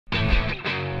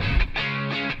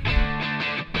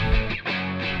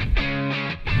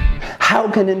How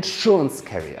can insurance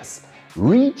carriers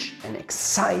reach and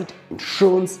excite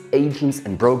insurance agents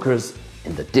and brokers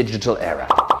in the digital era?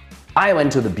 I went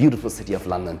to the beautiful city of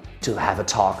London to have a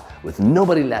talk with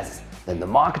nobody less than the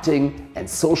marketing and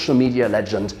social media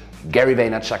legend Gary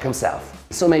Vaynerchuk himself.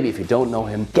 So maybe if you don't know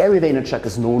him, Gary Vaynerchuk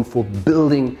is known for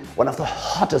building one of the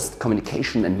hottest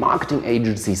communication and marketing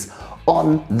agencies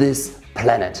on this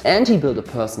planet. And he built a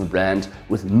personal brand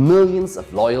with millions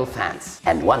of loyal fans.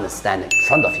 And one is standing in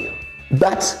front of you.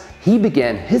 But he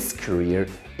began his career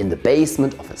in the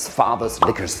basement of his father's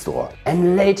liquor store.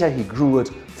 And later he grew it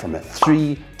from a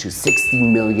 $3 to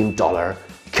 $60 million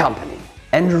company.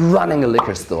 And running a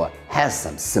liquor store has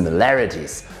some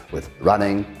similarities with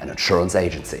running an insurance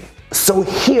agency. So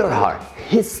here are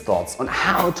his thoughts on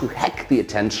how to hack the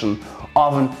attention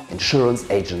of an insurance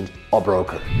agent or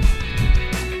broker.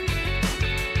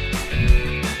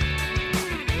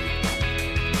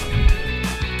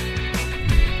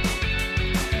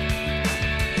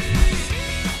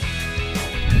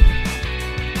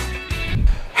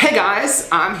 Hey guys,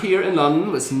 I'm here in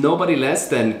London with nobody less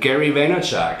than Gary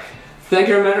Vaynerchuk. Thank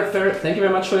you very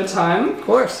much for your time. Of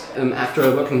course.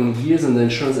 After working years in the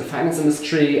insurance and finance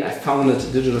industry, I founded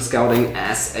Digitalscouting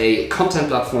as a content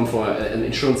platform for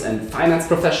insurance and finance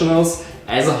professionals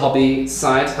as a hobby,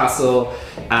 side hustle,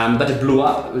 but it blew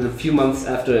up. A few months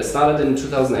after I started in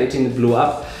 2018, it blew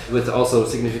up with also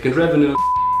significant revenue.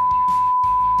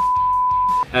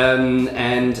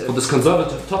 And for this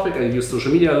conservative topic, I use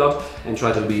social media a lot and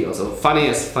try to be also funny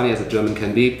as a German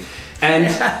can be. And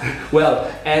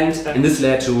and this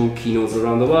led to keynotes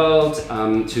around the world,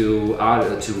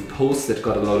 to posts that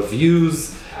got a lot of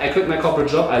views. I quit my corporate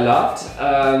job I loved.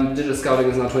 Digitalscouting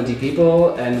is now 20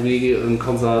 people, and we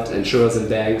consult insurers and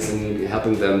banks and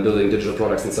helping them building digital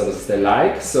products and services they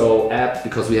like. So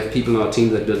because we have people in our team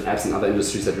that build apps in other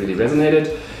industries that really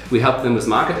resonated. We help them with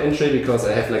market entry because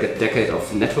I have like a decade of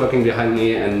networking behind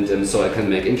me, and so I can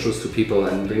make intros to people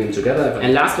and bring them together.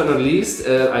 And last but not least,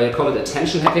 I call it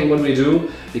attention hacking what we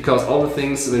do, because all the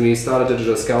things when we started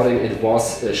Digitalscouting, it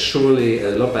was surely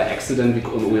a lot by accident.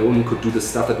 We only could do the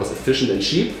stuff that was efficient and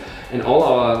cheap. And all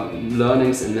our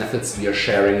learnings and methods we are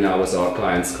sharing now with our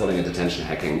clients, calling it attention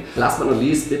hacking. Last but not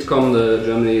least, Bitkom,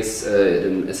 Germany's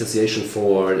association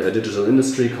for digital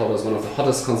industry, called us one of the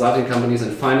hottest consulting companies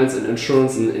in finance and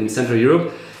insurance in Central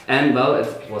Europe. And well,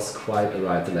 it was quite a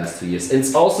ride the last 2 years. And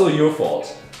it's also your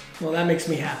fault. Well, that makes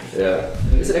me happy. Yeah.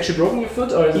 Is it actually broken your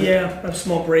foot? Or is it... Yeah, I have a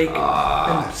small break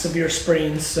and severe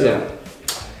sprains. So. Yeah.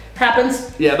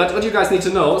 Happens. Yeah, but what you guys need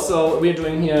to know, so we're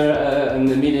doing here in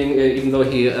the meeting, even though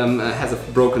he has a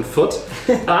broken foot,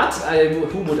 but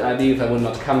who would I be if I would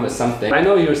not come with something? I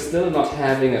know you're still not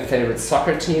having a favorite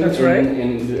soccer team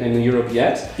in Europe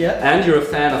yet, and you're a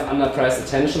fan of underpriced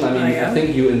attention. I mean, I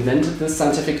think you invented this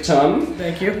scientific term.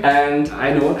 Thank you. And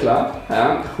I know a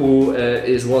club who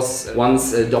was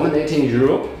once dominating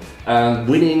Europe,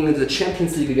 winning the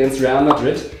Champions League against Real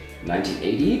Madrid,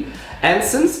 1980. And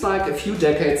since like a few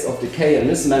decades of decay and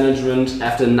mismanagement,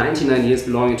 after 99 years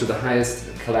belonging to the highest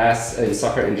class in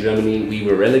soccer in Germany, we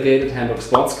were relegated, Hamburg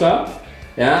Sports Club.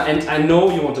 Yeah, and I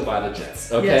know you want to buy the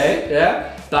Jets, okay? Yes.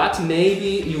 Yeah, but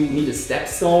maybe you need a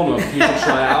stepstone or for you to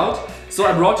try out. So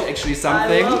I brought you actually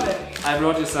something. I love it. I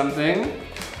brought you something.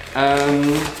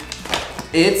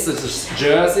 It's a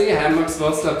jersey, Hamburg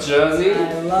Sports Club jersey,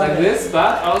 like this,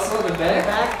 but also the back.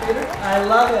 I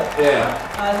love it. Yeah.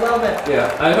 I love it.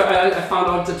 Yeah, I found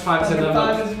out the 5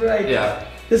 is right. Yeah.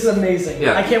 This is amazing.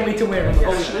 Yeah. I can't wait to wear it.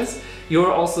 Yes.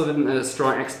 You're also a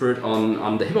strong expert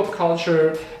on the hip-hop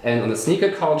culture and on the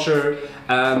sneaker culture.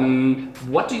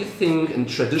 What do you think in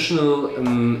traditional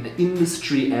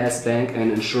industry as bank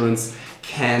and insurance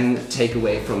can take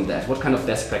away from that? What kind of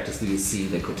best practice do you see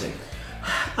they could take?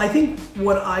 I think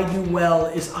what I do well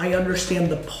is I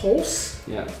understand the pulse,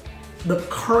 the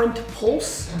current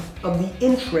pulse of the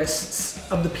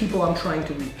interests of the people I'm trying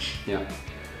to reach. Yeah.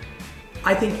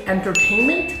 I think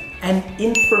entertainment and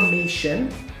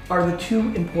information are the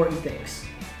two important things.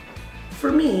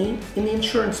 For me, in the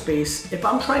insurance space, if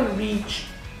I'm trying to reach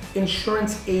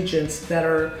insurance agents that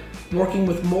are working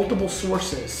with multiple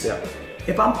sources,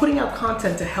 if I'm putting out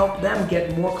content to help them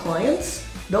get more clients,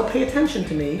 they'll pay attention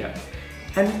to me. Yeah.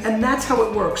 And that's how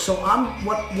it works. So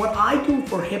what I do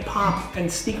for hip hop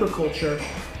and sneaker culture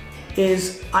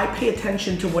is I pay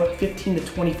attention to what 15 to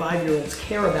 25-year-olds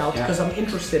care about because I'm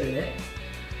interested in it.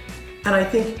 And I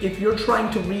think if you're trying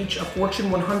to reach a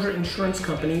Fortune 100 insurance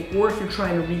company, or if you're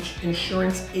trying to reach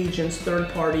insurance agents, third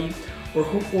party,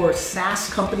 or SaaS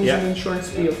companies in the insurance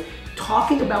field,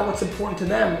 talking about what's important to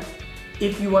them,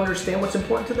 if you understand what's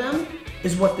important to them,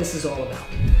 is what this is all about.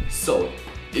 So,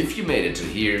 If you made it to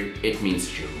here, it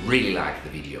means you really liked the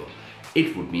video.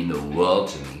 It would mean the world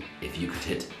to me if you could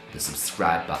hit the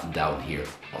subscribe button down here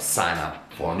or sign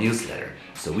up for our newsletter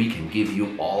so we can give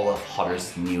you all the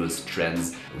hottest, newest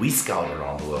trends we scout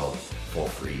around the world for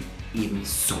free even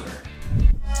sooner.